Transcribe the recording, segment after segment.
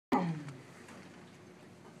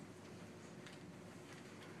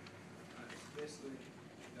basically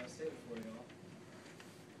got a statement for y'all.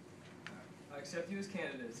 I accept you as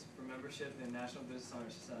candidates for membership in the National Business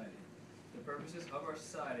Honor Society. The purposes of our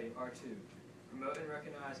society are to promote and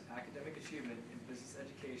recognize academic achievement in business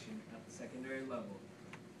education at the secondary level,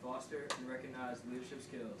 foster and recognize leadership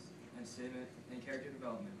skills and statement and character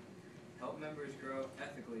development, help members grow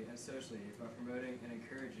ethically and socially by promoting and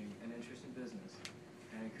encouraging an interest in business,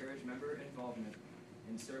 and encourage member involvement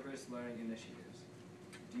in service learning initiatives.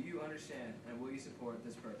 Do you understand and will you support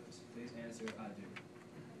this purpose? Please answer, I do.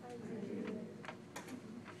 I do.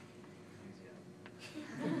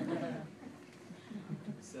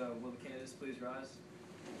 So, will the candidates please rise?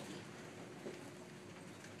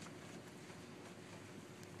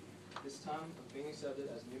 This time of being accepted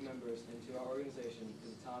as new members into our organization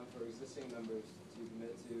is a time for existing members to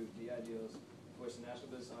commit to the ideals for which the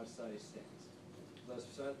National Business Honor Society stands. Let's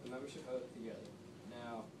recite the membership oath together.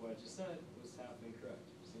 Now, what I just said was half incorrect,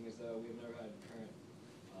 seeing as though we've never had current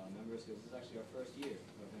members, because this is actually our first year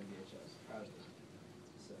of NBHS, proudly.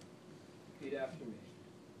 So, repeat after me.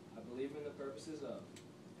 I believe in the purposes of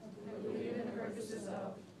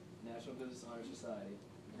National Business Honor Society.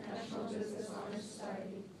 National Business Honor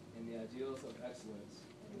Society. In the ideals of excellence.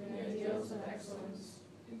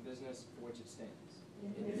 In business for which it stands.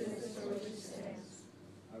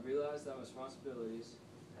 I realize that my responsibilities.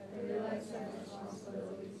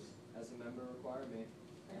 As a member require me.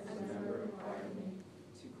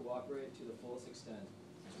 To cooperate to the fullest extent.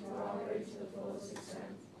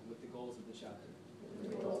 With the goals of the chapter.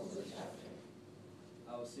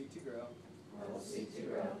 I will seek to grow.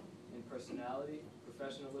 In personality,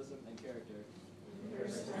 professionalism, and character.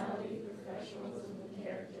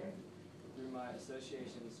 Through my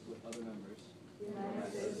associations with other members.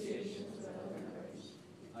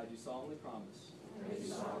 I do solemnly promise.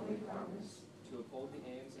 To uphold the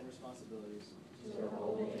aims and responsibilities.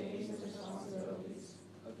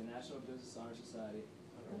 Of the National Business Honor Society.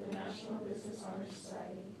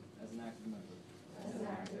 As an active member.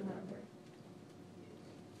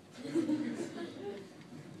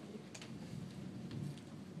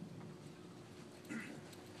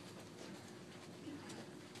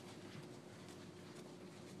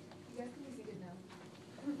 You guys can be seated now.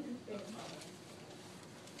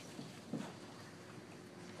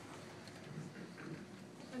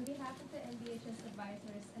 On behalf of the NBHS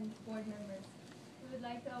advisors and board members, we would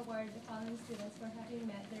like to award the following students for having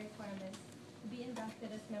met the requirements to be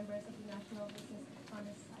inducted as members of the National Business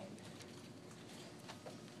Honor Society.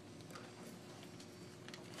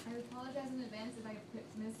 I apologize in advance if I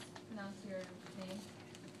mispronounce your name.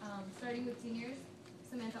 Starting with seniors,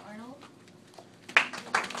 Samantha Arnold.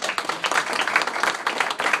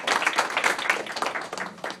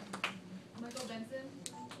 Michael Benson.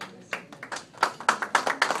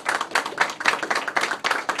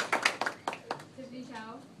 Tiffany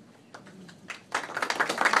Chow.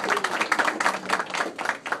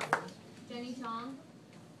 Jenny Chong.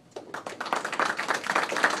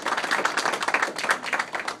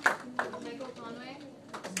 Michael Conway.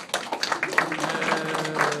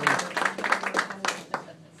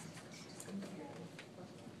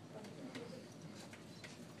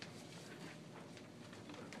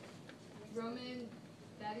 Roman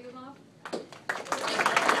Dadionov.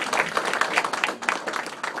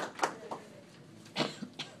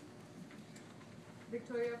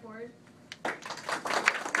 Victoria Ford.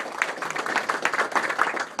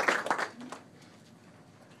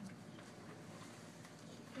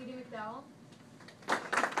 Katie McDowell.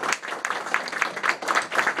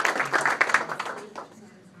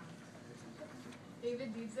 David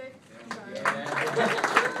Dietzick.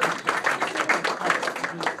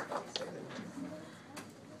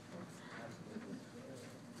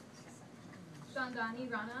 Shandani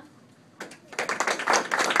Rana.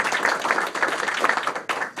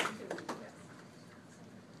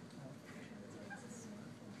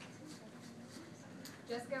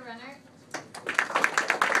 Jessica Renner.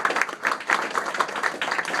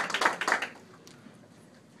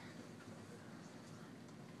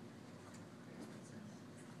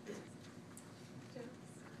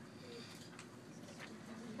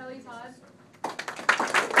 Kelly Todd.